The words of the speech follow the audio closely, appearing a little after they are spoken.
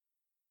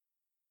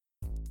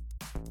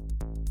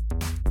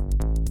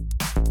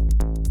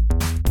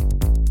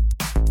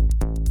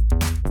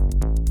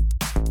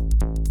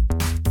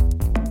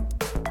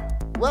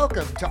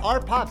Welcome to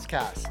our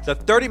Popscast. The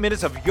 30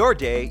 minutes of your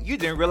day you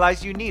didn't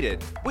realize you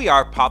needed. We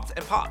are Pops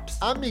and Pops.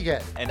 I'm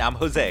Miguel. And I'm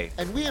Jose.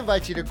 And we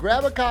invite you to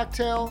grab a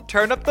cocktail,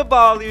 Turn up the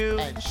volume,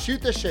 and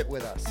shoot the shit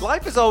with us.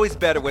 Life is always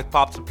better with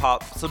Pops and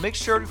Pops, so make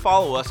sure to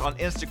follow us on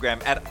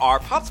Instagram at our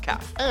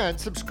Popscast. And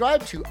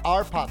subscribe to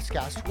our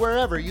Popscast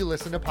wherever you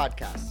listen to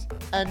podcasts.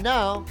 And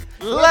now,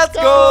 let's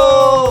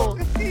go!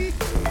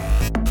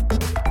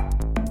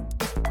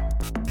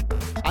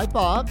 Hi,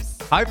 Pops.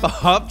 Hi,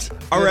 Pops.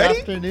 Already? Good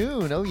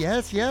afternoon. Oh,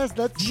 yes. Let's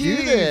do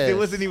Jeez, this. it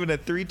wasn't even a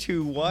 3,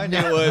 2, 1. No,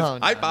 It was, no.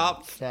 hi,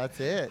 Pops. That's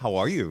it. How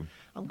are you?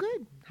 I'm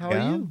good. How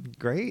are you?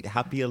 Great.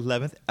 Happy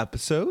 11th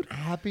episode.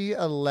 Happy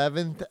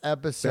 11th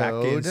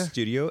episode. Back in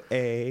Studio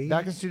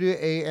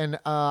A. And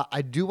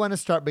I do want to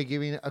start by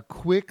giving a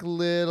quick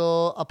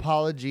little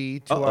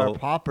apology to our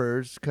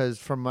poppers, because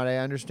from what I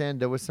understand,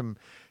 there was some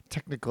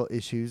technical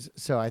issues.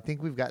 So I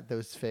think we've got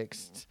those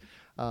fixed.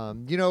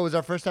 It was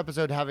our first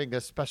episode having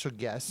a special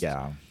guest.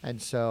 Yeah.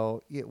 And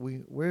so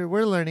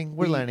we're learning.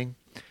 We're learning.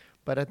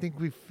 But I think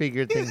we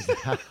figured things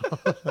out.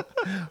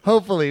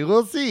 Hopefully.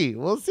 We'll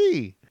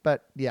see.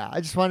 But yeah,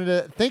 I just wanted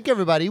to thank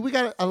everybody. We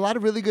got a lot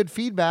of really good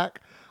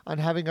feedback on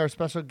having our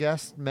special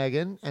guest,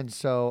 Megan. And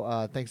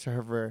so thanks to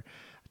her for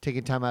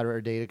taking time out of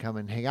her day to come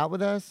and hang out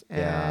with us, and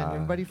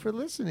everybody for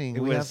listening.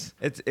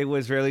 It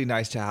was really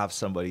nice to have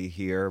somebody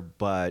here,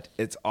 but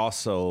it's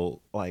also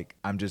like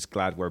I'm just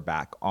glad we're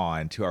back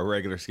on to our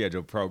regular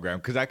scheduled program,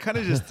 because I kind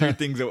of just threw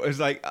things. It was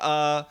like,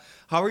 how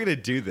are we gonna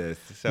do this?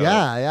 So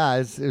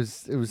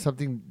it was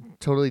something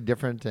totally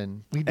different,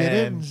 and we did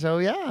it. And so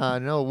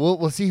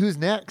we'll see who's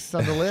next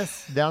on the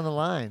list down the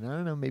line. I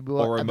don't know, maybe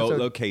we'll remote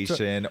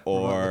location.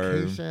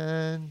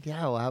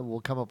 Yeah,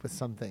 we'll come up with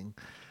something.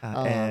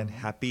 And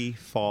happy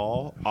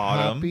fall,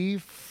 autumn. Happy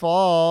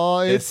fall.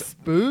 It's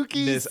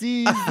spooky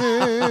season.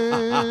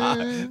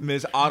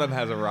 Miss Autumn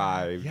has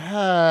arrived.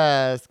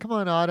 Yes. Come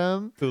on,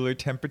 Autumn. Cooler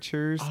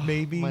temperatures,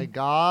 maybe. Oh, my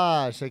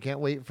gosh. I can't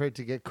wait for it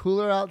to get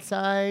cooler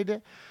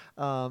outside.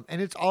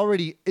 And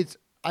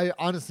I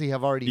honestly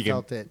have already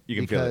felt it. You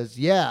can feel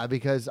it.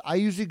 Because I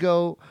usually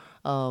go,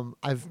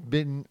 I've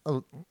been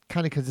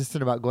kind of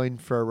consistent about going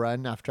for a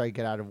run after I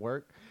get out of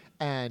work.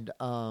 And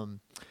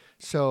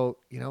so,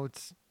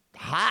 it's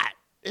hot.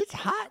 It's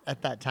hot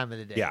at that time of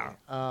the day. Yeah.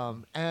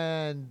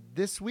 And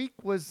this week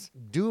was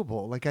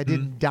doable. Like, I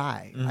didn't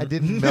die. I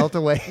didn't melt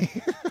away.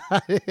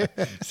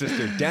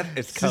 Sister Death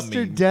is coming.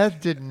 Sister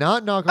Death did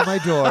not knock on my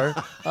door.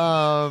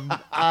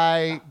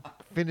 I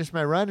finished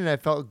my run and I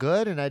felt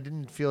good, and I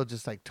didn't feel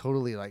just like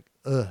totally like,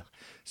 ugh.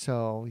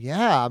 So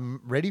yeah, I'm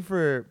ready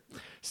for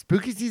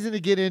spooky season to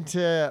get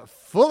into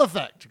full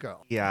effect,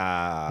 girl.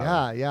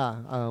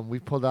 Yeah. We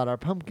pulled out our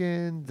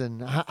pumpkins.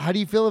 And how do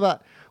you feel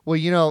about,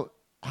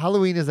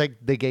 Halloween is like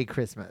the gay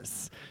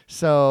Christmas.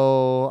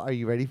 So are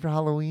you ready for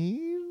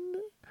Halloween?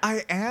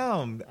 I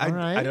am. All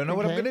right, I don't know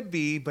what I'm going to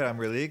be, but I'm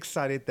really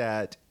excited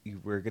that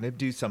we're going to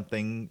do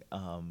something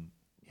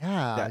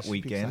that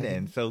weekend.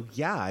 And so,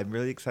 I'm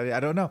really excited.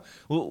 I don't know.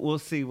 We'll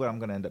see what I'm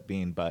going to end up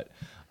being, but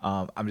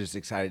I'm just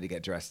excited to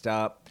get dressed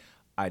up.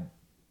 Do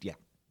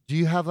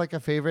you have like a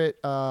favorite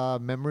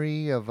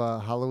memory of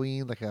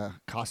Halloween, like a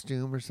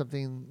costume or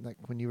something, like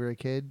when you were a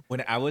kid?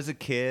 When I was a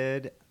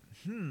kid...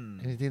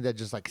 Anything that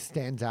just like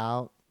stands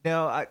out?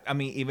 No, I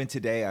mean, even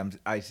today,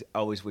 I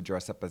always would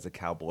dress up as a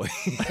cowboy.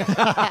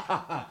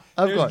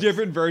 There's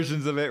different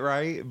versions of it,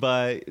 right?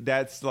 But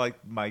that's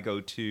like my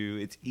go-to.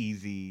 It's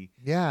easy.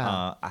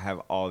 Yeah. I have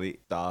all the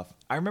stuff.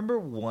 I remember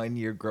one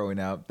year growing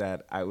up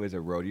that I was a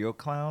rodeo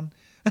clown.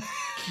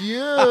 Cute.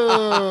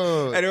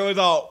 And it was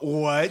all,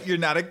 what? You're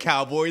not a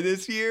cowboy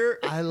this year?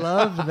 I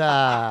love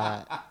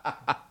that.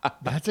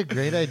 That's a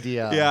great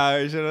idea. Yeah,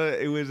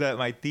 it was at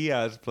my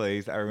tia's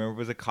place. I remember it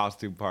was a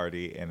costume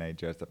party, and I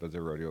dressed up as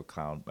a rodeo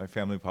clown. My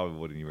family probably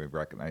wouldn't even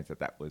recognize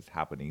that was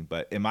happening,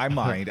 but in my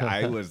mind,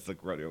 I was the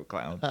rodeo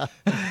clown.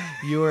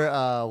 You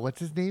were, what's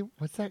his name?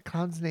 What's that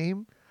clown's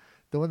name?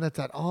 The one that's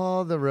at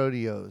all the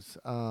rodeos.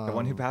 The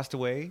one who passed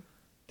away?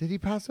 Did he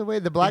pass away?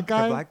 The black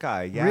guy? The black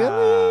guy, yeah.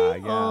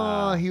 Really? Yeah.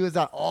 Oh, he was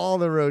at all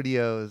the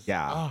rodeos.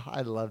 Yeah. Oh,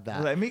 I love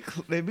that. Let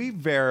me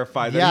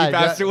verify that he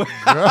passed away.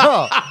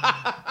 Girl,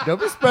 don't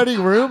be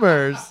spreading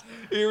rumors.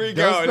 Here we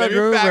go. Let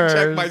me fact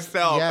check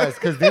myself. Yes,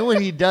 because then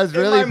when he does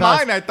really in my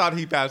mind, I thought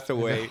he passed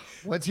away.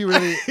 Once he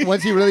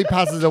really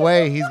passes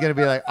away, he's gonna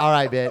be like, all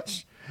right,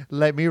 bitch.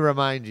 Let me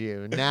remind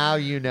you. Now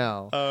you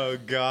know. Oh,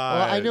 God.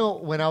 Well, I know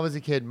when I was a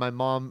kid, my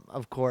mom,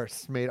 of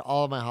course, made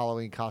all of my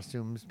Halloween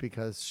costumes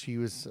because she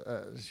was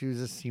a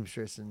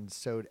seamstress and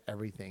sewed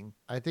everything.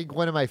 I think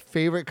one of my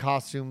favorite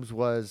costumes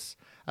was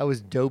I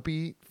was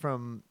Dopey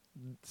from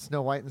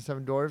Snow White and the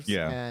Seven Dwarfs.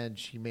 Yeah. And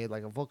she made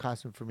like a full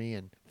costume for me.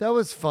 And that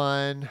was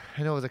fun.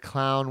 I know I was a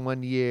clown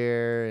one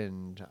year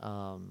and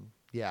all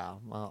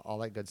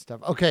that good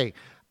stuff. Okay.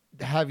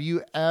 Have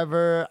you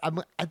ever,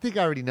 I think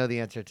I already know the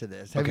answer to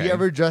this. Have you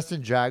ever dressed in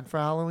drag for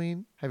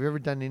Halloween? Have you ever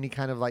done any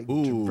kind of like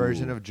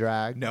version of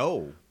drag?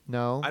 No.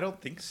 No? I don't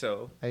think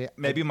so.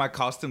 Maybe my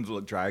costumes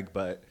look drag,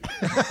 but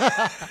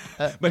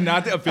but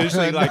not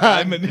officially like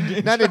I'm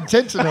not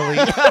intentionally.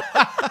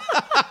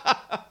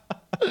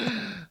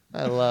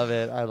 I love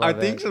it. I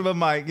think some of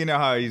my, you know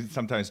how you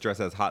sometimes dress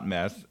as hot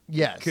mess.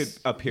 Yes, could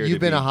appear. You've to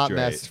been be a hot straight.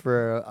 mess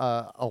for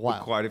a while.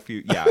 For quite a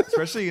few, yeah.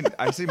 Especially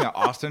I see my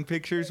Austin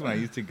pictures when I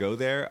used to go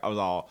there. I was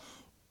all,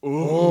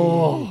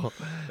 ooh,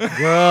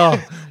 girl.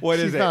 What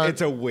is it?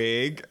 It's a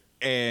wig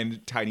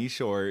and tiny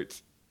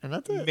shorts, and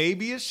that's it.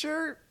 Maybe a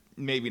shirt,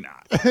 maybe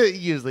not.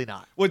 Usually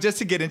not. Well, just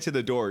to get into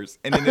the doors,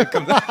 and then it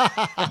comes out.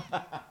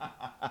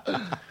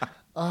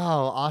 Oh,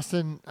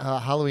 Austin,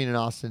 Halloween in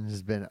Austin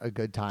has been a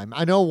good time.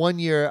 I know one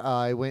year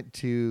I went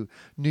to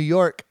New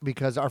York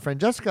because our friend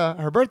Jessica,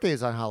 her birthday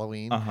is on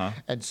Halloween.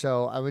 And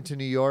so I went to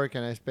New York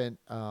and I spent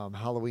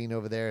Halloween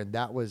over there, and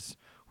that was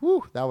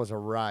a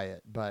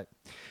riot. But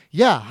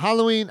yeah,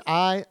 Halloween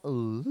I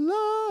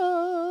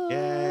love.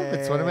 Yay.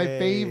 It's one of my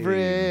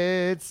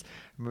favorites. I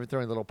remember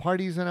throwing little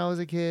parties when I was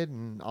a kid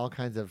and all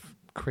kinds of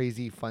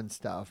crazy fun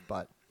stuff.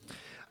 But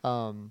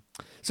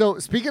so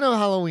speaking of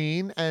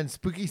Halloween and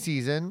spooky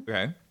season,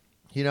 okay.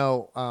 You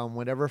know,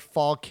 whenever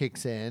fall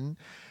kicks in,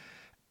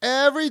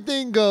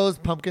 everything goes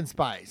pumpkin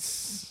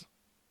spice.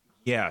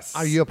 Yes.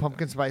 Are you a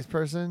pumpkin spice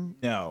person?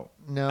 No,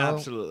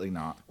 absolutely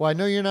not. Well, I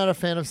know you're not a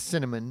fan of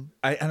cinnamon.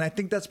 And I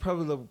think that's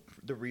probably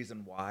the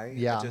reason why.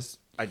 Yeah.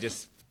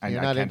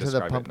 You're not into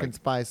the pumpkin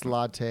spice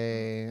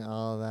latte,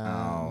 all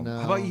that. No.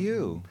 How about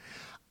you?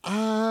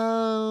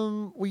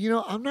 Well, you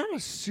know, I'm not a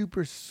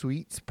super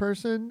sweets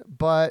person,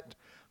 but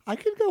I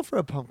could go for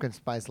a pumpkin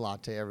spice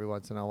latte every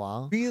once in a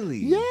while. Really?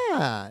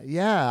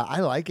 Yeah.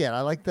 I like it.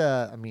 I like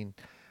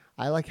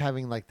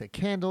having like the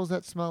candles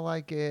that smell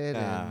like it.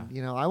 Yeah. And,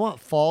 you know, I want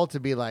fall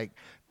to be like,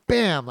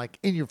 bam, like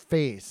in your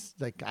face.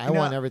 Like I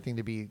want everything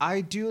to be.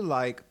 I do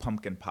like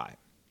pumpkin pie.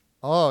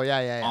 Oh,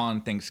 yeah. On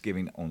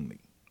Thanksgiving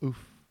only.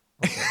 Oof.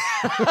 Okay.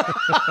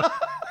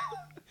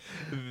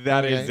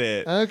 That is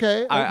it.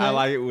 Okay. I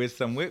like it with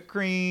some whipped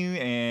cream,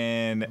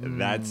 and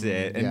that's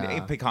it. And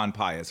a pecan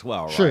pie as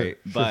well, right?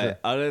 But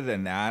other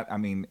than that, I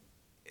mean,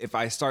 if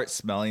I start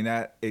smelling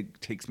that, it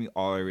takes me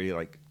already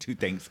like to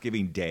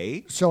Thanksgiving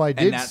Day. So I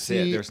did and that's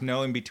it. There's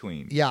no in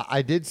between. Yeah,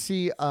 I did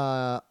see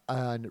a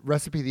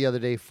recipe the other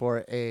day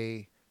for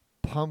a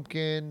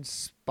pumpkin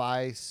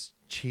spice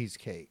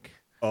cheesecake.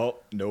 Oh,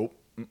 nope.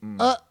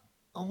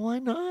 Why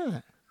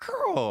not?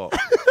 Girl,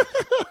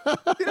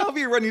 I'll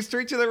be running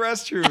straight to the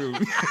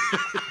restroom.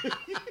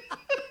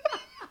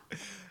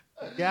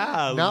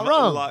 Yeah, not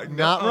wrong.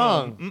 Not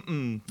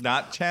wrong.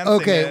 Not chancing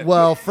Okay, it.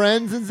 well,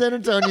 friends in San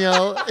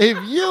Antonio, if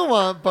you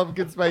want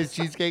pumpkin spice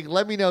cheesecake,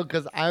 let me know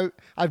because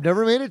I've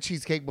never made a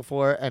cheesecake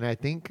before, and I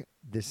think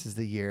this is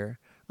the year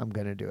I'm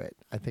gonna do it.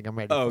 I think I'm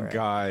ready. Oh for it.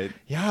 God!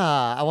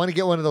 Yeah, I want to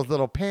get one of those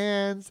little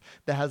pans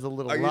that has a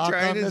little. Are you lock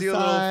trying on to the do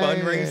side. a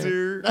little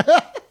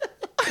fundraiser?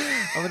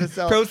 I'm gonna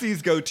sell.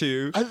 Proceeds go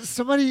to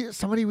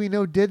somebody we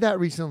know did that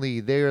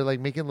recently. They were like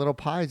making little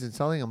pies and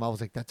selling them. I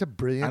was like, that's a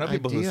brilliant idea. I know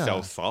people who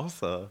sell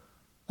salsa.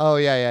 Oh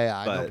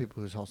yeah. I know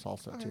people who sell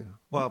salsa too.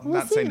 Well, I'm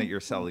not saying that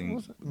you're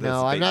selling.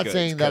 No, I'm not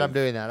saying that I'm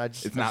doing that.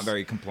 It's not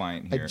very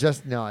compliant here. I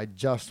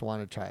just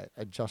want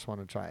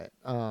to try it.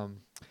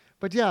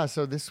 But yeah,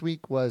 so this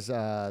week was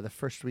the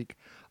first week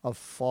of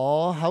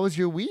fall. How was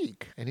your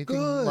week?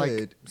 Anything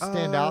like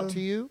stand out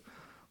to you?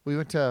 We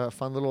went to a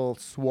fun little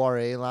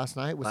soiree last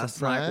night with some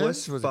friends.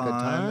 Last night was fun. A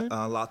good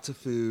time. Lots of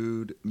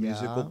food,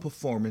 musical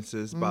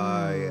performances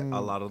by a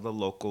lot of the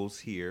locals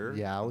here.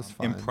 Yeah, it was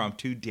fun.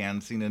 Impromptu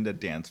dancing in the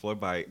dance floor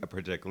by a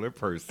particular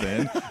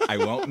person. I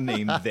won't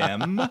name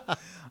them.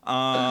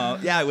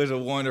 Yeah, it was a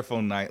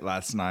wonderful night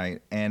last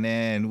night. And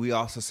then we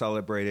also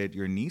celebrated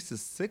your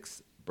niece's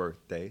sixth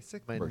birthday.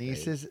 My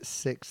niece's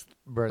sixth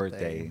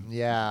birthday.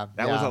 Yeah.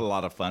 That was a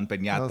lot of fun.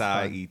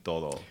 Piñata y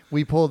todo.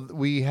 We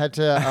had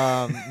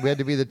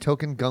to be the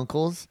token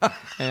gunkles,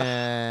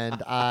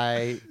 and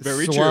I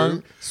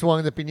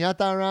swung the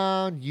piñata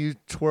around. You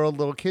twirled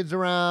little kids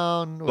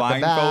around.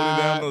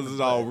 Blindfolded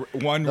them.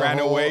 One ran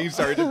away,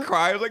 started to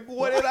cry. I was like,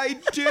 what did I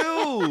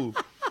do?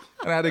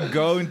 And I had to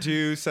go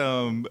into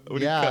some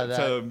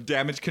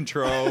damage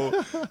control.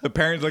 The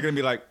parents looking at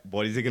me like,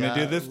 what is he going to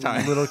do this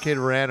time? Little kid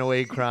ran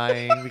away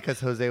crying because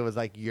Jose was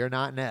like, you're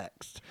not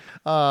next.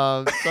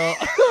 So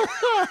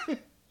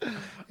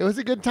it was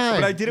a good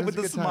time. But I did it with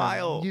a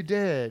smile. You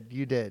did.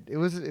 It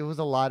was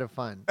a lot of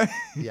fun.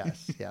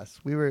 Yes. I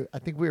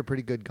think we were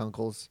pretty good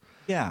gunkles.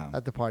 Yeah.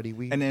 At the party.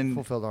 We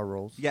fulfilled our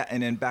roles. Yeah,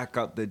 and then back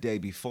up the day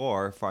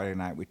before, Friday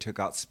night, we took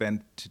out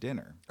Sven to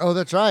dinner. Oh,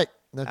 that's right.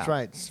 That's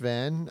right.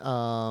 Sven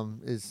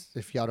is,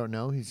 if y'all don't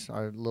know, he's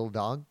our little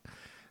dog.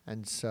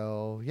 And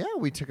so, yeah,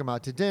 we took him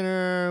out to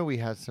dinner. We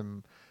had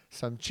some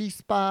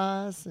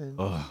chispas. And,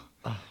 oh,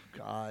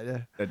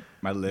 God.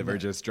 My liver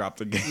just dropped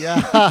again.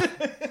 Yeah.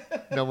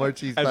 No more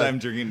chispas. As I'm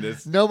drinking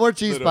this. No more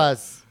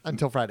chispas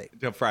until Friday.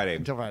 Until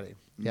Friday.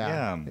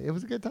 Yeah. It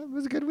was a good time. It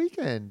was a good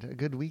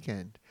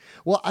weekend.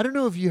 Well, I don't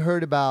know if you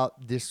heard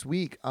about this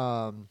week.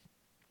 I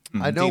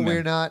know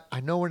we're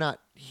not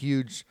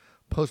huge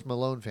Post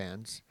Malone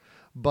fans.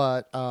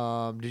 But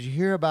did you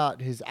hear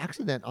about his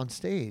accident on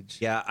stage?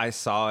 Yeah, I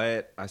saw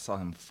it. I saw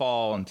him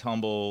fall and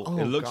tumble. Oh,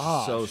 it looked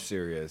so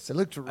serious. It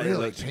looked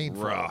really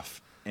painful.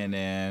 Rough. And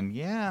then,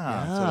 So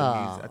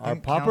our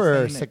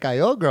popper se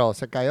cayó, girl.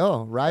 Se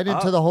cayó. Right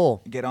into the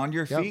hole. Get on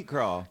your feet,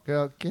 girl.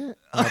 Girl, get.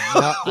 I'm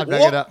not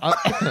going to.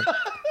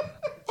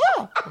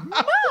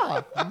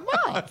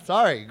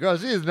 Sorry, girl.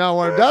 She is not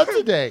warmed up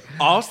today.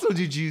 Also,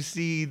 did you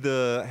see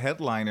the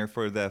headliner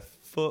for the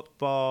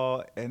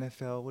football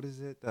NFL? What is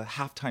it? The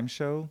halftime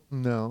show?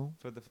 No.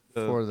 For the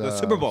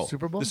Super Bowl.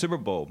 Super Bowl? The Super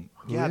Bowl.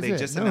 Who they is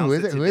just it?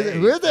 announced it today.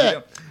 Who is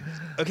it?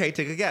 Okay,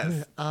 take a guess. Here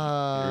we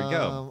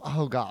go.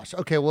 Oh, gosh.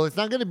 Okay, well, it's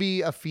not going to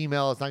be a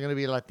female. It's not going to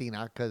be a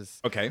Latina because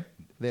okay,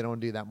 they don't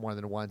do that more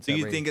than once. So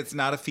you think it's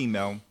not a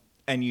female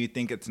and you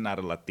think it's not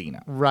a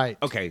Latina. Right.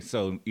 Okay,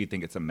 so you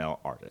think it's a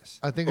male artist.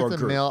 I think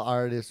it's a male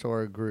artist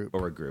or a group.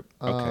 Or a group.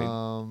 Okay.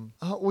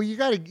 Well, you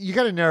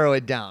gotta narrow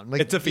it down.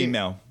 Like, it's a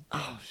female.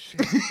 Oh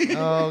shit.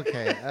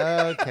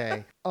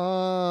 Okay.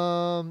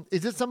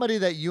 Is it somebody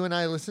that you and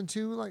I listen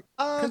to like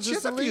she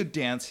has a few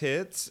dance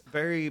hits.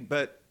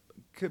 But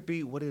could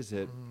be, what is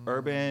it?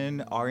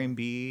 Urban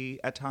R&B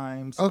at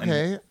times.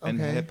 Okay.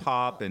 And hip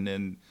hop, and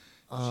then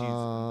she's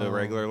the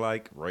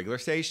regular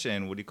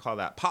station. What do you call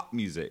that? Pop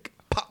music.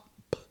 Pop.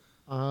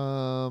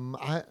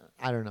 I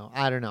don't know.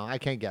 I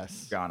can't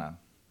guess. Ghana.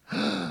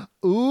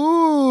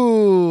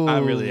 Ooh.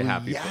 I'm really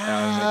happy. Yes.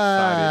 I'm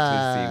excited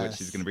to see what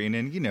she's going to bring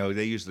in.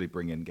 They usually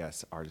bring in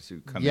guest artists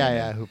who come in.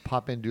 Yeah, who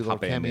pop in, do little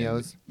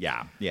cameos.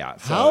 Yeah.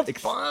 So how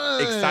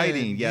fun.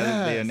 Exciting. Yeah,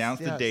 yes, they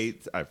announced the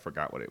dates. I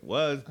forgot what it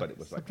was, but it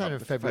was like sometime in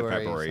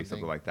February,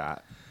 something like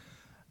that.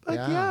 But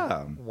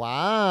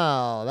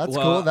Wow. That's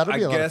cool. That'll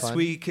be a lot of fun. I guess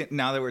we can,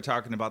 now that we're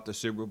talking about the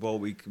Super Bowl,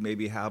 we can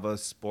maybe have a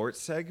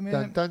sports segment.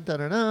 Dun, dun, dun,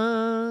 dun,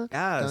 dun.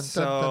 Yeah, dun,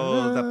 so dun,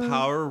 dun, dun. the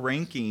power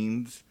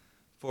rankings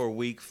for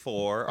week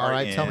 4 are all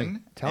right, in.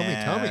 Tell me.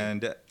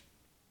 And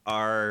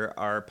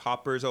our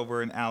poppers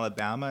over in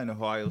Alabama and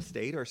Ohio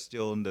State are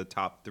still in the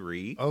top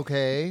 3.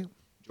 Okay.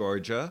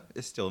 Georgia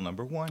is still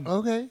number 1.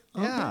 Okay.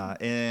 Yeah,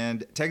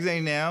 and Texas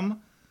A&M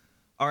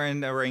are in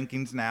the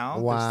rankings now.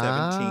 Wow.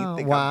 They're 17th.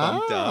 They got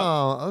bumped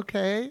up.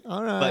 Okay.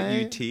 All right. But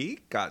UT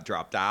got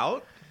dropped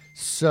out.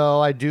 So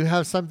I do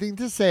have something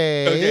to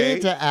say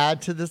to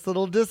add to this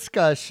little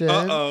discussion.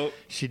 Uh-oh.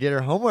 She did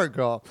her homework,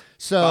 girl.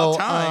 So, about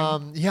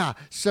time. yeah.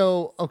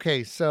 So,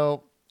 okay.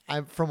 So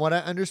from what I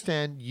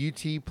understand,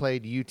 UT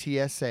played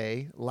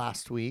UTSA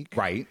last week.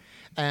 Right.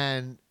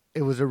 And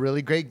it was a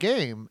really great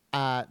game.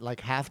 At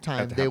like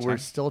halftime, they were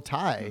still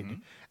tied.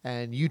 Mm-hmm.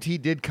 And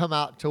UT did come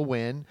out to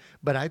win.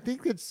 But I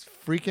think it's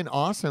freaking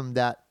awesome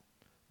that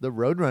the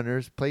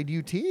Roadrunners played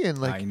UT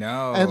and I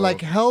know. and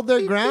like held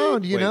their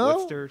ground, you know?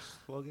 What's their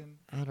slogan?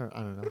 I don't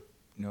know.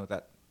 You know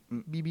that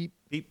Beep beep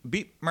beep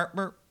beep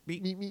merp-merp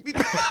beep beep beep. beep.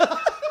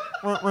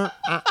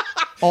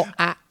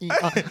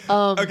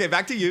 Okay,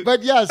 back to you.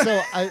 But yeah,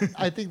 so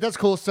I think that's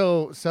cool.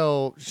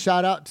 So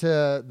shout out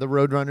to the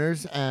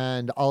Roadrunners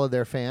and all of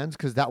their fans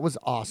because that was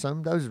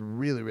awesome. That was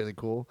really, really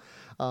cool.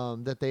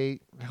 That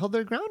they held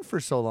their ground for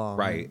so long.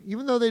 Right.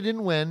 Even though they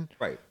didn't win.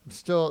 Right.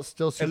 Still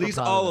super At least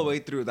proud all of the them. way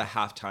through the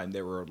halftime,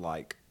 they were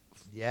like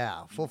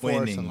full force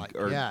winning and like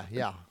or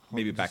yeah.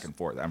 maybe back and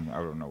forth. I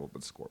don't know what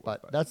the score was.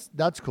 But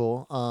that's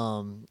cool.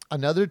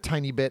 Another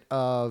tiny bit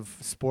of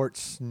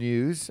sports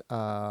news.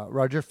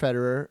 Roger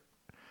Federer,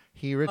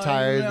 he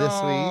retired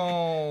this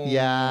week.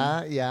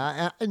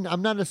 Yeah. And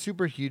I'm not a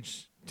super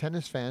huge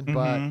tennis fan,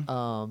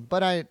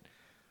 but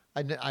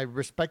I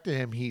respected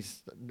him.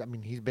 He's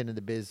been in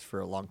the biz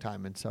for a long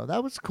time, and so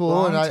that was cool.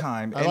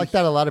 I like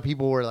that a lot of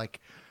people were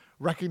like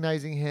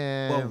recognizing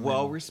him.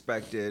 Well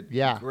respected.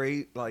 Yeah.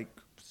 Great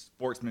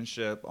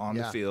sportsmanship on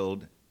the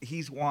field.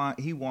 He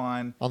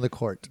won on the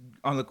court.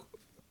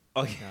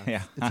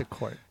 Yeah. It's a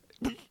court.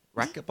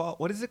 Racquetball.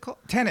 What is it called?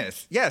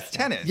 Tennis. Yes,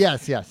 tennis.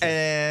 Yes.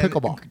 And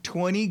pickleball.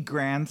 20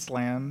 Grand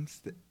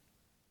Slams.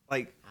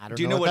 I don't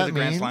do you know what is a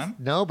Grand Slam?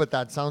 No, but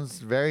that sounds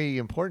very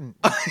important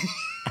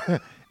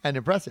and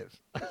impressive.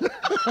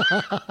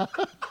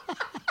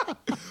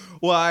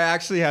 Well, I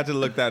actually had to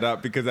look that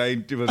up because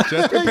I was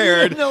just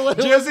prepared,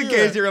 just in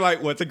case you were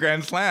like, "What's a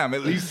Grand Slam?"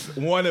 At least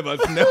one of us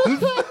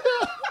knows.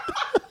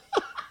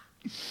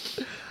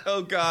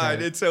 Oh God!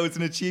 Okay. It's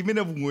an achievement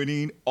of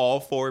winning all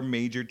 4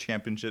 major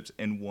championships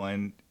in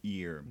 1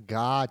 year.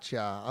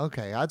 Gotcha.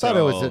 Okay, I thought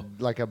it was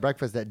like a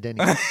breakfast at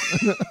Denny's.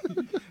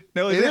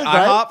 No, is it?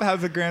 IHOP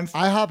has a Grand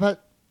Slam. IHOP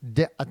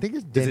I think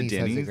it's Denny's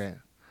has a Grand.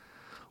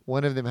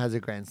 One of them has a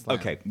Grand Slam.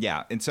 Okay,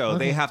 yeah, and so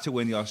they have to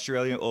win the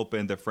Australian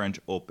Open, the French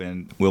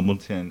Open,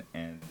 Wimbledon,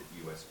 and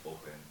the U.S.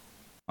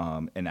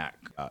 Open, and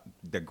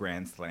the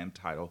Grand Slam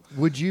title.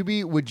 Would you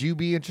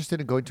be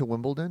interested in going to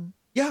Wimbledon?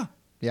 Yeah.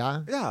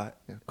 Yeah.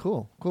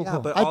 Cool. Yeah,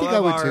 but I think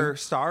our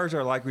stars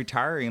are like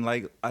retiring,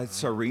 like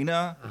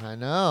Serena. I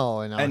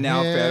know, and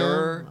now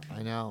Federer.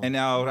 I know, and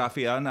now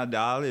Rafael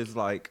Nadal is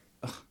like.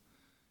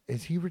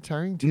 Is he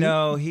retiring too?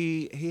 No,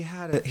 he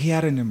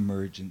had an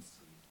emergency.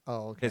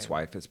 Oh, okay. His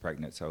wife is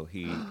pregnant, so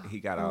he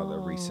got out of the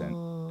recent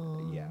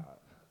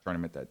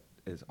tournament that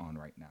is on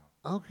right now.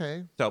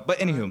 Okay. So, but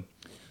anywho,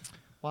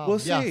 wow. We'll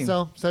see. Yeah,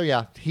 so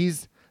yeah,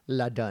 he's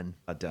la done.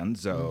 La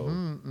Dunzo.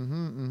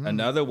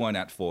 Another one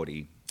at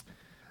 40.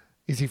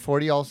 Is he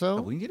 40 also?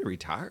 Oh, we need to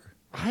retire.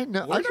 I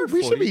know.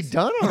 We should be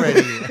done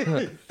already.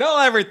 Sell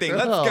everything.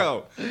 Let's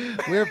go.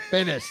 We're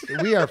finished.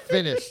 We are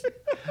finished.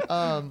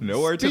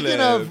 Nowhere to live.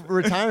 Speaking of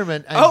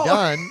retirement and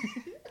done.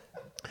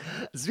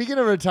 Speaking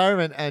of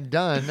retirement and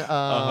done,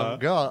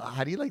 girl,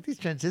 how do you like these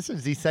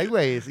transitions, these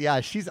segues? Yeah,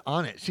 she's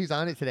on it. She's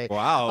on it today.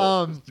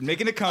 Wow.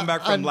 Making a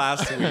comeback from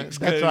last week.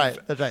 That's right.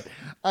 That's right.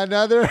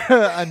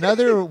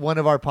 Another one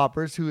of our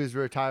poppers who is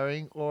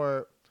retiring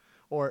or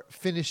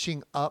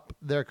finishing up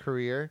their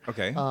career.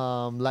 Okay.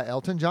 Sir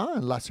Elton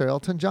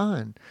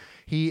John.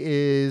 He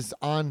is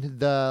on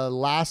the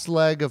last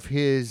leg of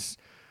his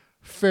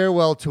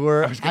farewell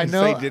tour. I was going to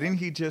say, didn't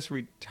he just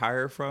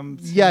retire from?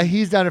 Yeah,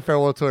 he's done a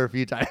farewell tour a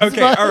few times.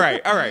 Okay, all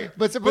right.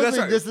 But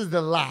supposedly this is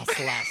the last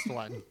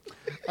one.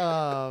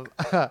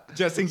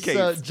 Just in case.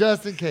 So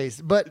just in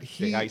case. But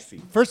I see.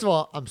 First of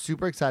all, I'm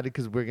super excited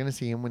because we're going to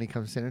see him when he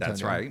comes to San Antonio.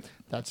 That's right.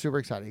 That's super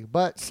exciting.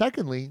 But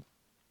secondly,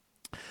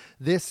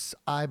 this,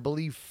 I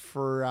believe,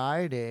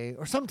 Friday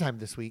or sometime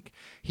this week,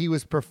 he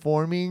was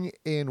performing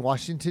in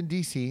Washington,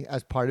 D.C.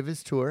 as part of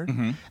his tour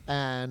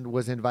and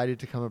was invited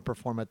to come and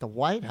perform at the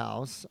White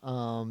House.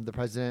 The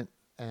president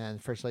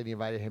and first lady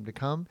invited him to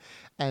come,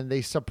 and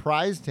they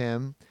surprised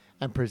him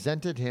and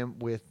presented him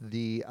with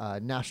the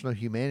National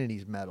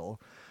Humanities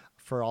Medal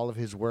for all of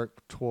his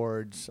work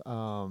towards,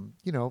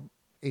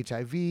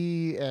 HIV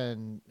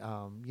and,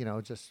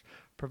 just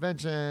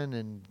prevention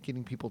and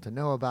getting people to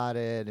know about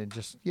it and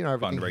just,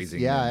 everything. Fundraising.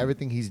 Yeah,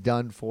 everything he's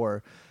done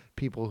for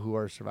people who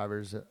are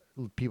survivors,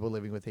 people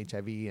living with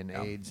HIV and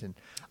AIDS. And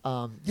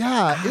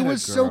it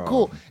was so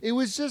cool. It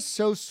was just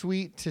so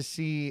sweet to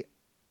see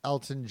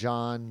Elton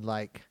John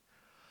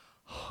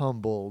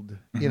humbled,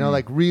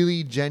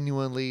 really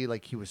genuinely,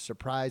 he was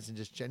surprised and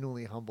just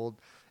genuinely humbled.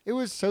 It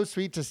was so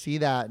sweet to see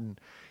that. And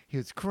he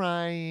was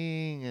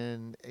crying.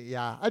 And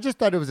I just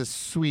thought it was a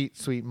sweet,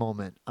 sweet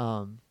moment.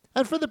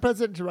 And for the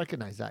president to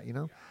recognize that,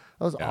 that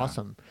was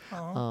awesome.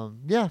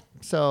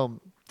 So,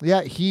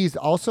 he's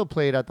also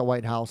played at the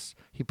White House.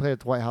 He played at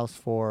the White House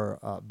for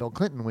Bill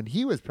Clinton when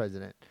he was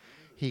president.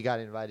 He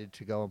got invited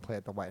to go and play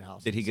at the White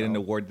House. Did he get an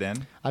award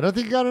then? I don't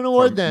think he got an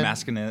award then.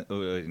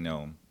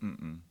 No.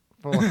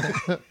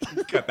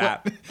 Got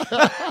that.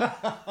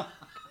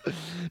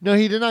 No,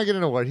 he did not get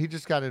an award. He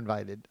just got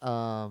invited.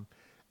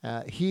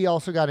 He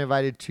also got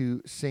invited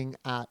to sing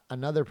at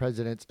another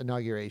president's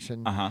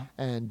inauguration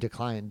and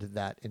declined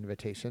that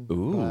invitation.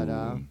 Ooh.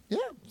 But,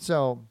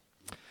 so,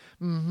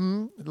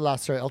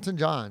 last story, Elton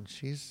John.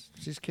 She's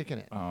kicking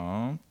it.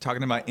 Oh,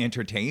 talking about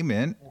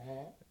entertainment.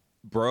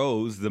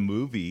 Bros, the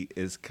movie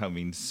is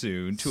coming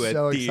soon to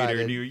a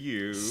theater near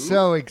you.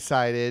 So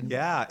excited.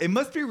 Yeah, it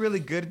must be really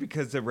good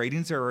because the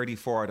ratings are already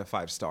 4 out of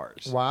 5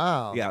 stars.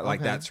 Wow. Yeah,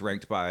 that's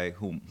ranked by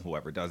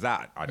whoever does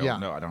that. I don't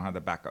know. I don't have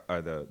the back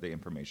the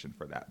information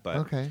for that.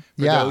 But for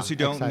those who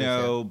don't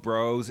know,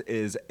 Bros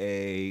is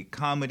a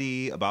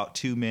comedy about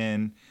 2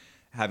 men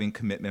having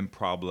commitment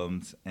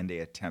problems and they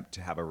attempt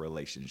to have a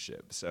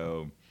relationship.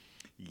 So,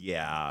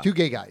 2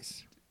 gay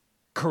guys.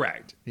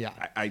 Correct. Yeah.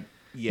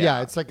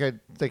 Yeah, it's like a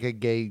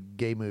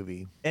gay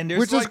movie, and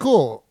which is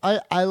cool.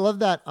 I love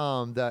that.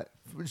 That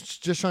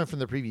just showing from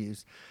the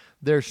previews,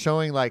 they're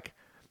showing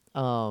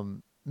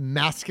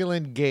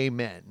masculine gay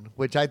men,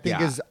 which I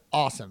think is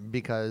awesome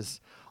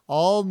because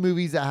all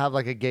movies that have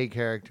a gay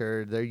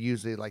character, they're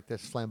usually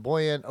this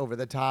flamboyant, over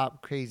the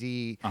top,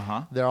 crazy.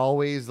 They're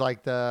always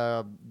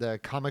the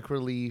comic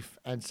relief,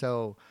 and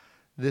so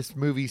this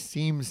movie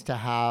seems to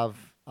have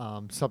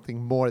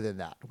something more than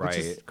that, which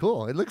is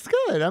cool. It looks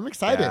good. I'm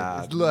excited.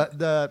 Yeah.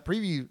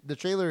 The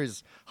trailer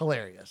is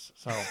hilarious.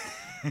 So,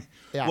 I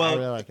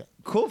really like it.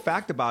 Cool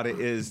fact about it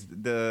is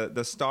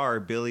the star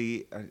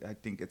Billy, I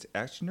think it's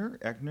Eichner.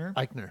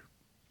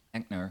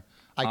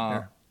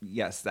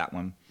 Yes, that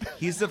one.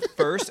 He's the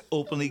first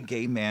openly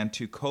gay man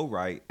to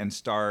co-write and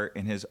star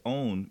in his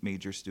own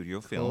major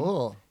studio film.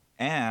 Cool.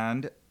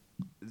 And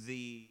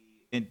the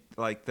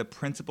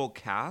principal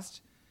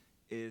cast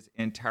is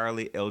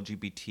entirely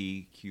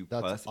LGBTQ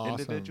plus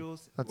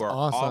individuals who are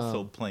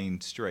also playing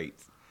straight.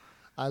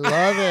 I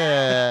love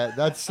it.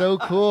 That's so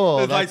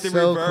cool. That's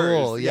so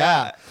cool.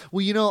 Yeah.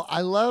 Well, I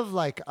love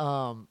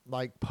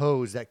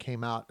Pose that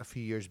came out a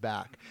few years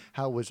back.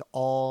 How it was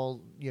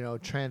all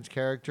trans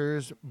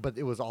characters, but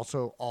it was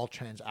also all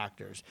trans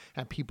actors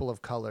and people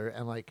of color.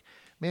 And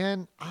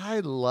man, I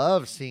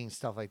love seeing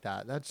stuff like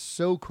that. That's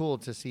so cool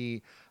to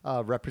see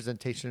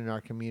representation in our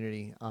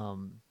community.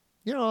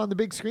 On the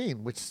big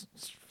screen, which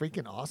is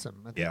freaking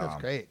awesome. I think that's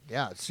great.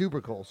 Yeah, it's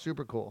super cool.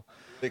 Super cool.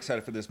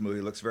 Excited for this movie.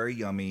 It looks very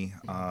yummy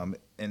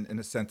in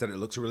the sense that it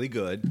looks really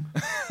good.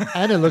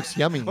 And it looks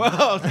yummy.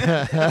 Well,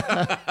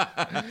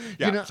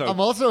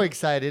 I'm also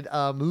excited,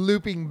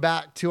 looping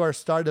back to our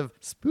start of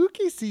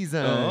spooky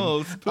season.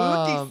 Oh,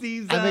 spooky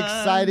season. I'm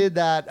excited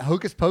that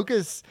Hocus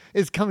Pocus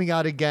is coming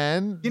out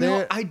again.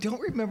 I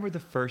don't remember the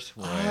first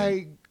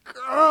one.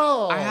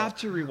 Girl, I have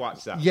to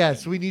rewatch that.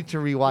 Yes, we need to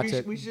rewatch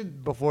it. We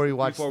should before we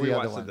watch the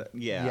other one.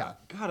 Yeah.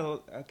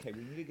 God, okay.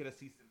 We need to get a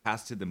season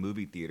pass to the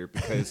movie theater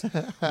because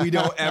we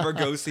don't ever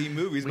go see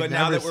movies. But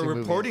now that we're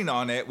reporting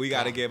on it, we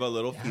got to give a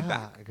little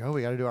feedback.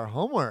 We got to do our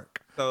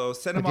homework. So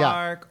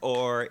Cinemark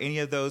or any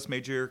of those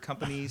major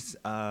companies,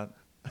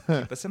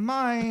 keep us in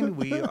mind.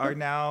 We are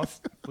now,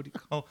 what do you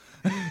call?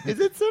 Is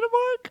it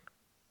Cinemark?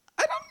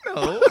 I don't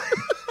know.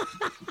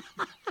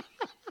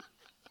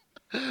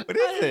 What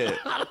is it?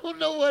 I don't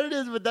know what it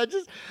is, but that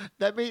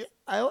made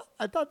I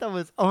thought that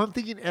was. Oh, I'm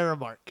thinking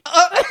Aramark.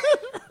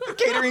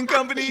 Catering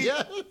company.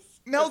 Yes.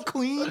 No,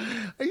 Queen.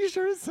 Are you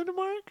sure it's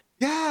Cinemark?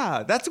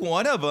 Yeah, that's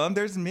one of them.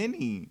 There's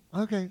many.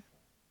 Okay.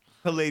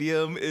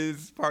 Palladium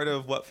is part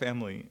of what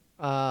family?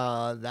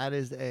 That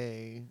is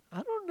I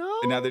don't know.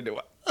 Another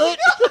what?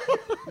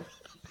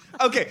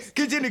 Okay,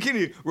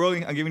 continue.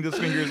 Rolling. I'm giving those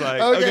fingers like,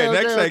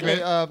 next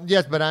segment.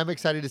 Yes, but I'm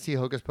excited to see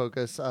Hocus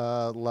Pocus.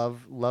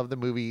 Love the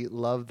movie.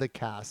 Love the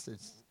cast.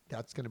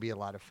 That's going to be a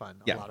lot of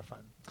fun. A lot of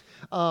fun.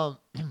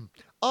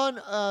 On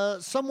a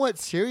somewhat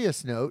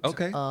serious note.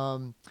 Okay.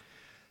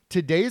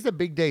 Today's a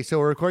big day. So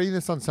we're recording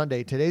this on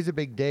Sunday. Today's a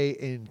big day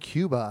in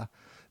Cuba.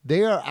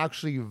 They are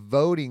actually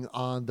voting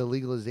on the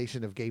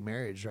legalization of gay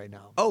marriage right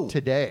now. Oh,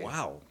 today.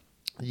 Wow.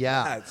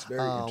 Yeah, that's very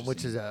interesting.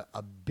 Which is a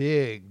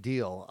big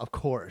deal, of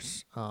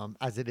course,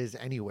 as it is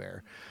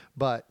anywhere.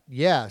 But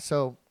yeah,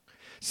 so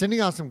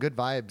sending out some good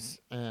vibes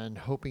and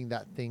hoping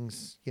that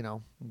things,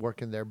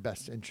 work in their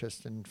best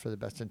interest and for the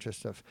best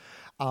interest of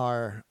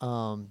our,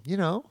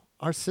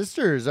 our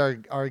sisters,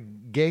 our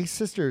gay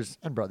sisters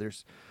and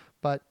brothers.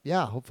 But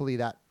yeah, hopefully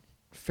that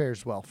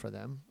fares well for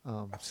them.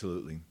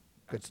 Absolutely.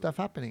 Good stuff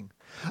happening.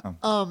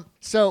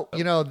 So,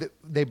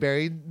 they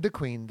buried the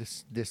Queen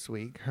this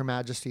week, Her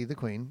Majesty the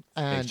Queen.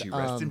 And, may she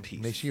rest in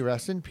peace. May she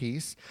rest in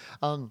peace.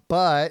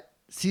 But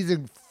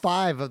season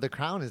 5 of The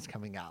Crown is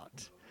coming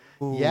out.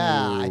 Ooh.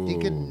 Yeah, I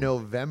think in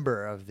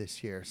November of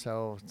this year.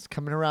 So it's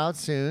coming around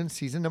soon.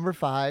 Season number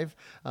 5.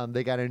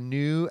 They got a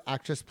new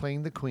actress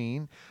playing the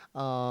Queen.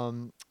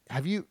 Do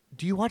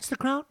you watch The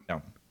Crown?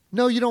 No.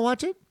 No, you don't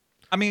watch it?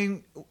 I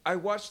mean, I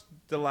watched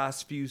the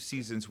last few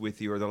seasons with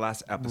you, or the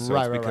last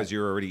episodes, because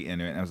you're already in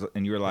it,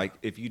 and you were like,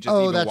 if you just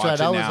even watch it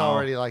now, I was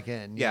already like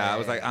in. Yeah, I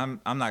was like, I'm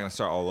not gonna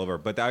start all over,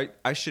 but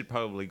I should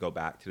probably go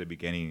back to the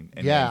beginning.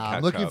 And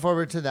I'm looking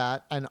forward to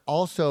that. And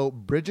also,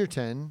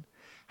 Bridgerton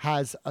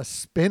has a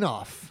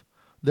spin-off.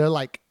 They're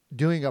like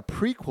doing a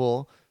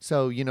prequel.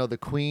 So the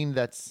Queen,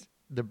 that's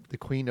the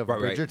Queen of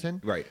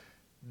Bridgerton. Right.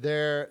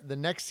 The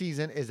next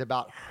season is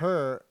about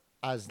her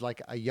as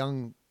like a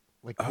young.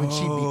 Like when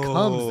she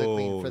becomes the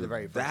Queen for the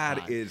very first time.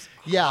 That is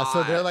hot.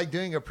 So they're like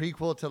doing a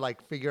prequel to like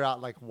figure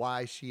out like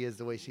why she is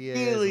the way she is.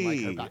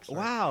 Really? And, like, her backstory.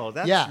 Wow,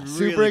 that's really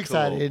super cool.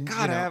 excited.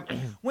 God,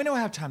 when do I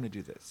have time to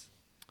do this?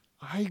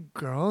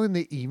 Girl, in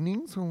the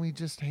evenings when we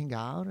just hang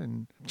out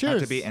and cheers.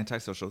 Have to be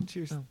antisocial.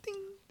 Cheers. Ding,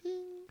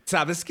 ding.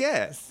 ¿Sabes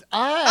qué?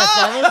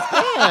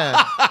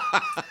 ¿Sabes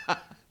qué?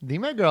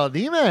 Dime, girl,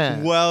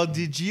 dime. Well,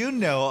 did you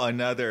know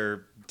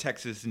another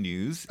Texas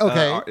news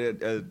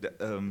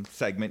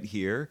segment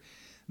here?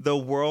 The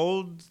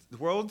world's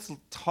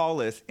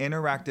tallest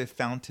interactive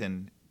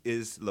fountain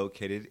is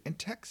located in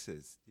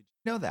Texas. Did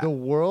you know that? The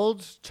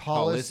world's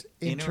tallest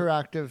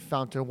interactive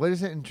fountain. What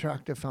is an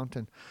interactive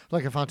fountain?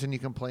 Like a fountain you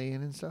can play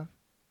in and stuff?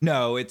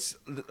 No, it's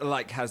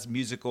like has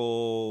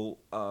musical...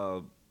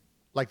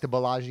 like the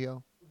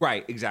Bellagio?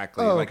 Right,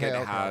 exactly.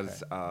 It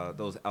has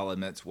those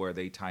elements where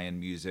they tie in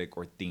music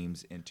or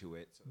themes into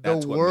it. So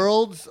that's the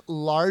world's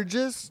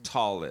largest,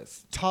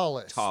 tallest.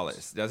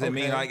 Doesn't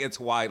mean like it's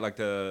wide like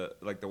the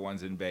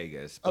ones in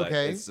Vegas, but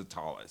it's the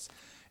tallest.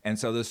 And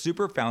so the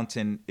super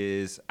fountain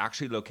is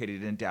actually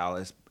located in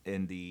Dallas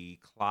in the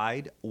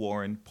Clyde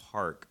Warren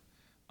Park.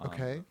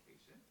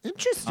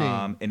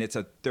 Interesting. And it's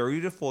a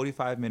 30 to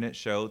 45-minute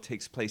show.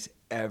 Takes place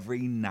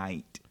every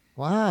night.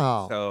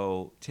 Wow.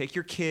 So take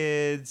your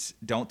kids,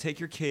 don't take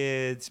your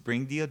kids,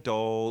 bring the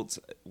adults,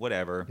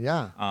 whatever.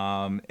 Yeah.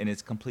 And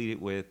it's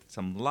completed with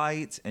some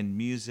lights and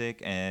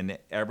music, and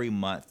every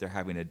month they're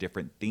having a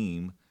different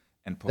theme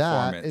and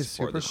performance that is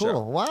super for the cool.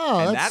 show.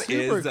 Wow, and that's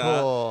super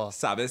cool.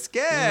 ¿Sabes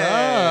qué?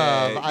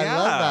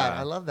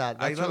 I love that.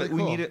 That's really cool.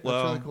 We need it.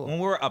 That's really cool. When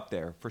we're up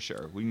there, for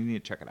sure, we need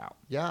to check it out.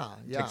 Yeah.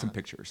 Take some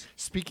pictures.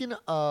 Speaking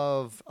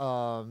of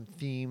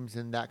themes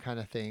and that kind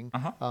of thing,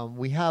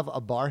 we have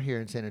a bar here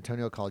in San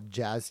Antonio called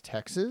Jazz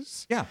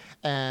Texas. Yeah.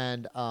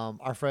 And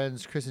our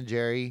friends Chris and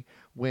Jerry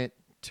went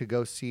to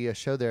go see a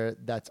show there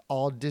that's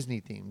all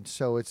Disney themed.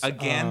 So it's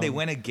they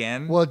went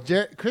again. Well,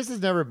 Chris has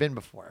never been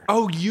before.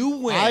 Oh, you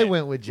went. I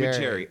went with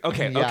Jerry.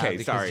 Okay,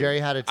 because sorry. Jerry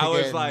had a ticket. I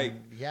was like,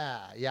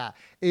 yeah.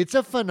 It's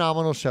a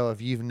phenomenal show.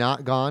 If you've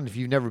not gone, if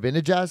you've never been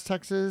to Jazz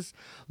Texas,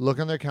 look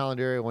on their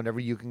calendar. Whenever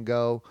you can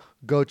go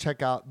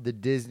check out the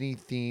Disney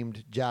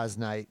themed jazz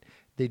night.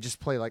 They just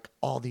play like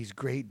all these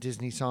great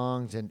Disney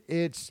songs, and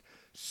it's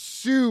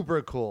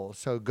super cool.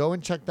 So go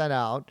and check that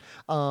out.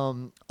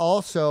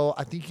 Also,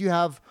 I think you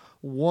have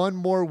one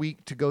more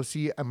week to go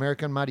see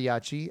American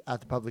Mariachi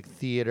at the Public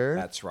Theater.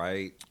 That's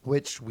right.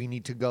 Which we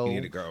need to go. We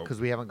need to go. Because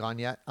we haven't gone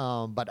yet.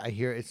 But I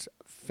hear it's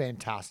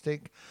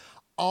fantastic.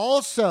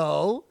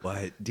 Also,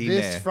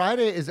 this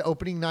Friday is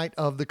opening night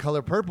of The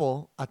Color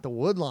Purple at the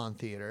Woodlawn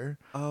Theater.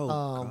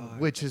 God.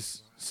 Which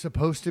is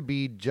supposed to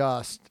be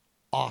just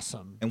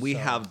awesome. And we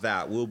have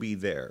that. We'll be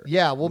there.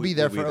 Yeah, we'll be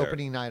there for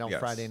opening night on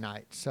Friday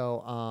night.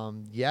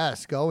 So,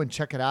 yes, go and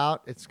check it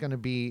out. It's going to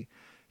be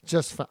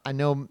just fun. I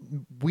know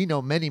we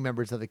know many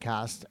members of the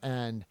cast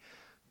and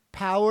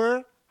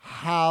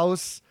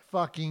powerhouse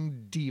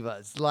fucking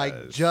divas.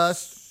 Like,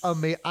 just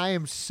amazing. I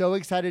am so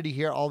excited to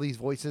hear all these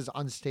voices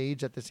on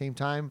stage at the same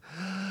time.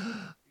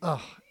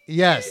 Oh,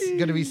 yes,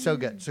 going to be so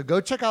good. So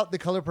go check out The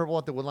Color Purple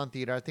at the Woodlawn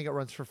Theater. I think it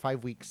runs for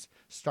 5 weeks,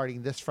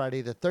 starting this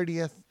Friday the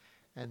 30th,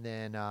 and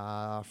then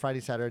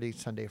Friday, Saturday,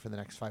 Sunday for the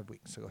next 5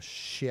 weeks. So go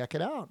check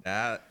it out.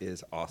 That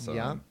is awesome.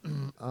 Yeah.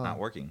 Not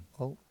working.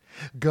 Oh,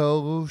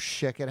 go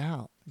check it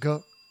out.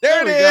 Go.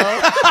 There it is.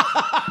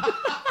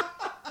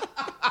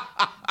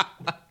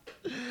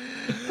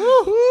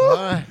 All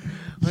right.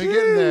 We're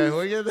getting there.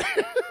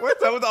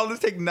 What's up with all this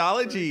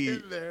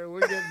technology?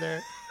 We're getting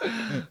there.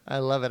 I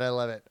love it.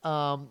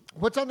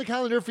 What's on the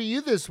calendar for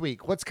you this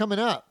week? What's coming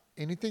up?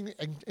 Anything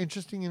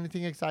interesting?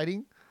 Anything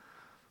exciting?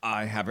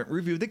 I haven't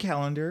reviewed the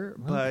calendar,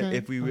 but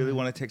if we really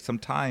want to take some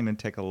time and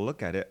take a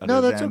look at it,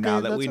 now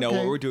that we know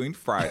what we're doing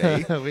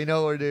Friday. We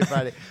know what we're doing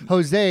Friday.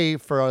 Jose,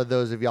 for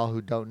those of y'all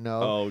who don't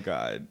know, oh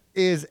God,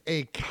 is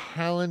a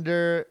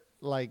calendar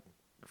like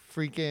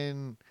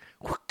freaking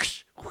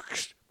whoosh,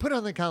 whoosh, put it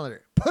on the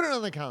calendar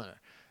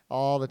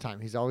all the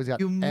time. He's always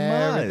got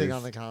everything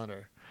on the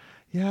calendar.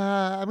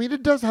 Yeah, I mean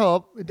it does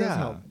help. It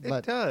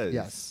does.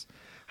 Yes.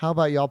 How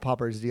about y'all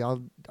poppers?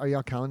 Are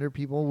y'all calendar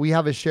people? We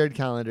have a shared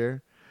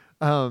calendar.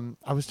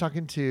 I was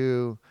talking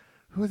to,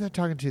 who was I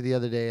talking to the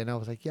other day? And I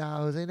was like, yeah,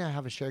 Jose and I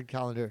have a shared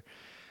calendar.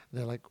 And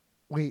they're like,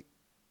 wait,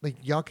 like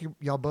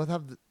y'all both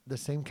have the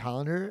same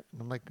calendar?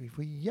 And I'm like,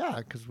 well, yeah,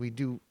 because we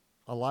do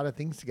a lot of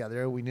things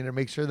together. We need to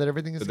make sure that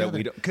everything is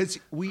together. Because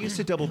we used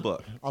to double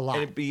book a lot.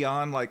 And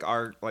beyond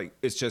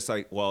it's just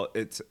like, well,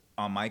 it's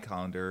on my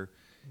calendar.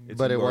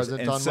 But it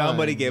wasn't on mine. And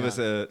somebody gave us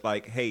a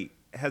hey,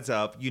 heads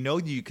up, you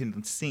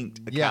can sync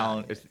a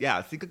calendar.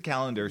 Yeah, sync a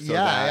calendar so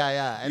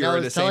that and you're I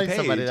on was the same telling page.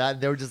 somebody that,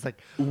 and they were just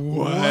like,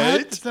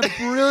 what? It's a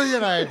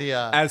brilliant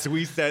idea. As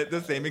we said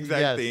the same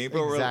exact thing.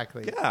 But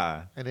exactly.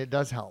 Yeah. And it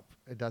does help.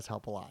 It does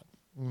help a lot.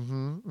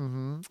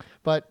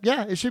 But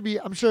yeah, it should be,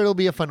 I'm sure it'll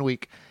be a fun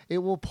week. It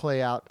will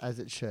play out as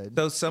it should.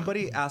 So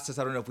somebody asked us,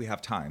 I don't know if we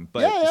have time,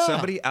 but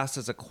somebody asked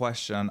us a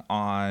question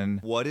on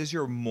what does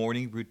your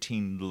morning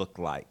routine look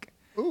like?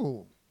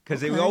 Ooh.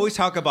 Because we always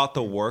talk about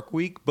the work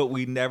week, but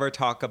we never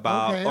talk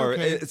about,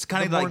 it's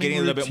kind of like getting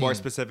a little bit more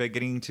specific,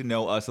 getting to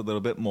know us a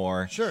little bit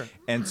more. Sure.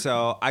 And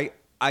so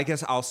I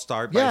guess I'll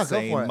start by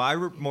saying my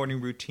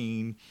morning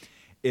routine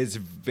is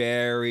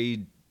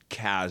very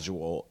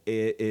casual.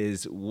 It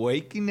is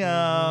waking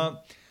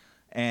up,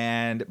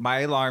 and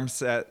my alarm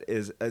set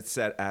is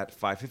set at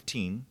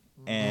 5:15.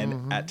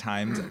 And at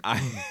times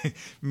I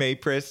may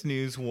press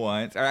snooze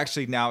once, or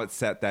actually now it's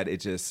set that it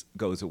just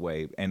goes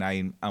away, and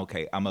I'm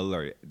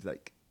alerted. It's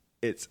like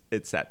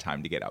it's that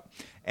time to get up,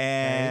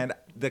 and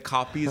the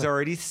coffee is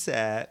already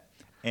set,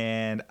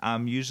 and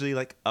I'm usually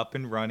like up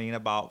and running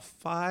about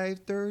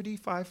 5:30,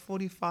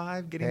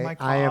 5:45, getting my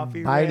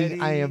coffee ready.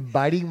 I am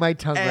biting my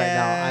tongue right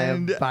now.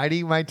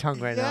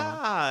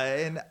 Yeah,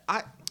 and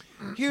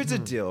here's the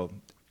deal.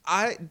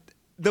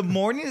 The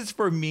morning is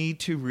for me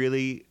to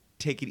really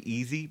take it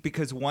easy,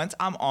 because once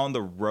I'm on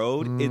the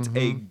road, it's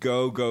a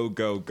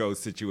go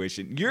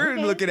situation. You're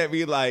looking at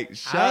me like,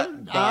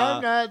 I'm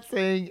not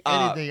saying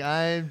anything.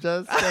 I'm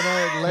just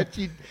gonna let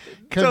you.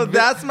 So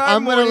that's my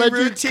morning routine. I'm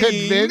gonna let you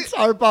convince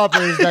our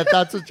poppers that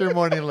that's what your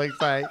morning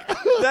looks like.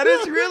 That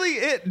is really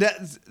it.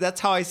 That's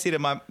how I see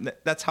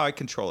it. That's how I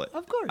control it.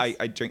 Of course.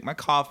 I drink my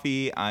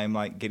coffee. I'm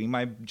like getting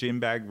my gym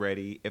bag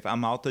ready. If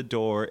I'm out the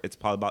door, it's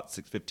probably about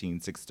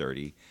 6:15,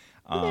 6:30.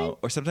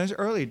 Or sometimes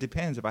early. It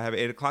depends. If I have an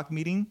 8 o'clock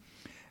meeting,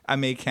 I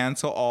may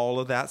cancel all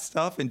of that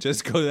stuff and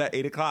just go to that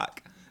 8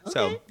 o'clock. Okay.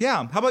 So,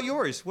 yeah. How about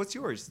yours? What's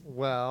yours?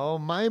 Well,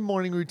 my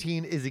morning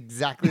routine is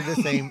exactly the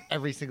same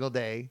every single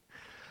day.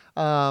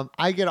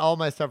 I get all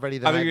my stuff ready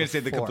the night before. I thought you were going to say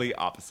the complete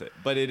opposite,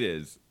 but it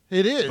is.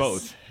 It is.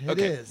 Both. It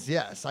is,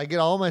 yes. I get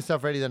all my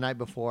stuff ready the night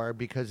before,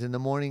 because in the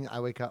morning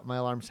I wake up, my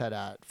alarm set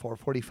at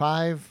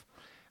 4:45.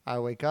 I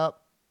wake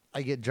up.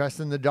 I get dressed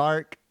in the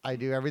dark. I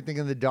do everything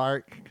in the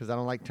dark because I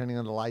don't like turning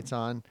on the lights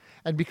on.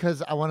 And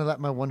because I want to let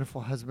my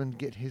wonderful husband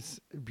get his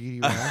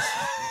beauty rest.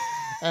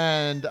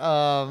 And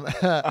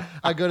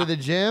I go to the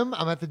gym.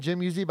 I'm at the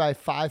gym usually by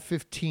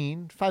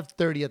 5:15,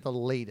 5:30 at the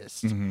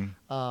latest.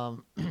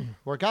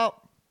 Work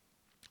out.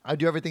 I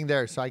do everything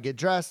there. So I get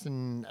dressed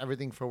and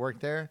everything for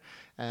work there.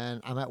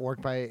 And I'm at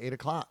work by 8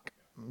 o'clock.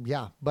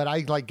 Yeah. But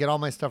I get all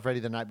my stuff ready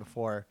the night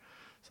before,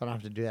 so I don't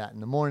have to do that in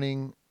the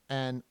morning.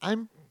 And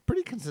I'm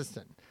pretty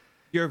consistent.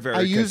 You're very.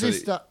 I usually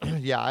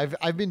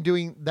I've been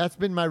doing. That's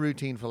been my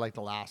routine for like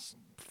the last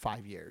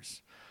 5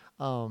 years.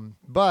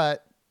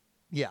 But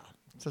yeah,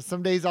 so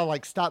some days I'll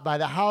stop by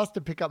the house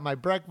to pick up my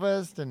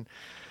breakfast, and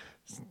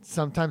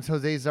sometimes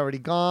Jose's already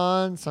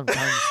gone.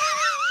 Sometimes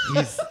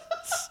he's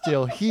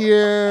still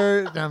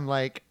here. And I'm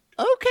like,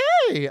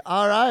 okay,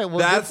 all right. Well,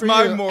 that's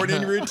my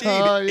morning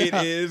routine. It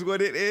is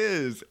what it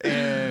is.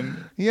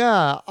 And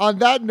yeah, on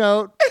that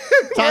note,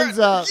 time's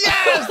up.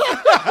 Yes.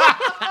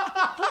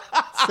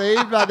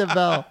 Saved by the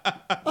bell.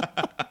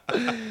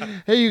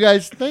 Hey, you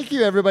guys! Thank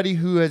you, everybody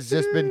who has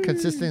just been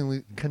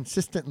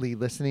consistently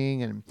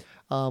listening and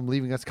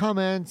leaving us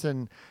comments.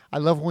 And I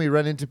love when we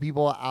run into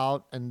people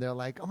out and they're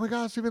like, "Oh my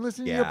gosh, we've been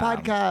listening to your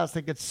podcast!"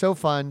 Like, it's so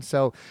fun.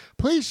 So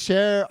please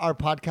share our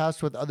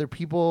podcast with other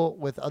people,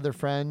 with other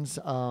friends.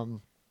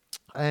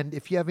 And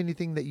if you have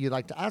anything that you'd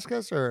like to ask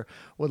us or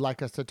would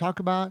like us to talk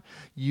about,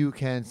 you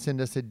can send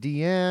us a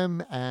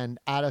DM and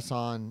add us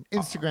on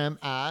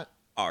Instagram at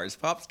Ours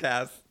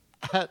Popscast.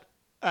 At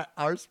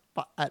our.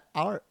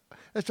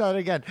 Let's try that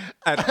again.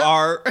 At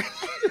our.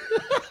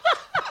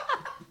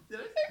 Did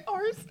I say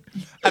ours?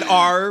 At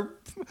our.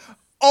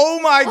 Oh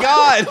my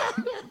God!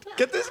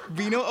 Get this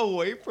vino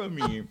away from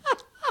me.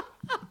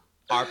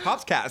 Our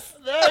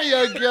Popscast. There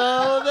you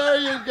go. There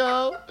you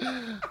go.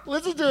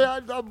 Listen to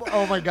it.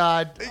 Oh my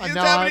God. It's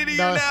happening to you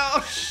now.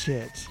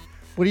 Shit.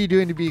 What are you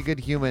doing to be a good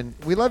human?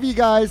 We love you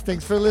guys.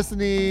 Thanks for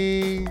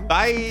listening.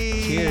 Bye.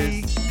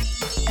 Cheers.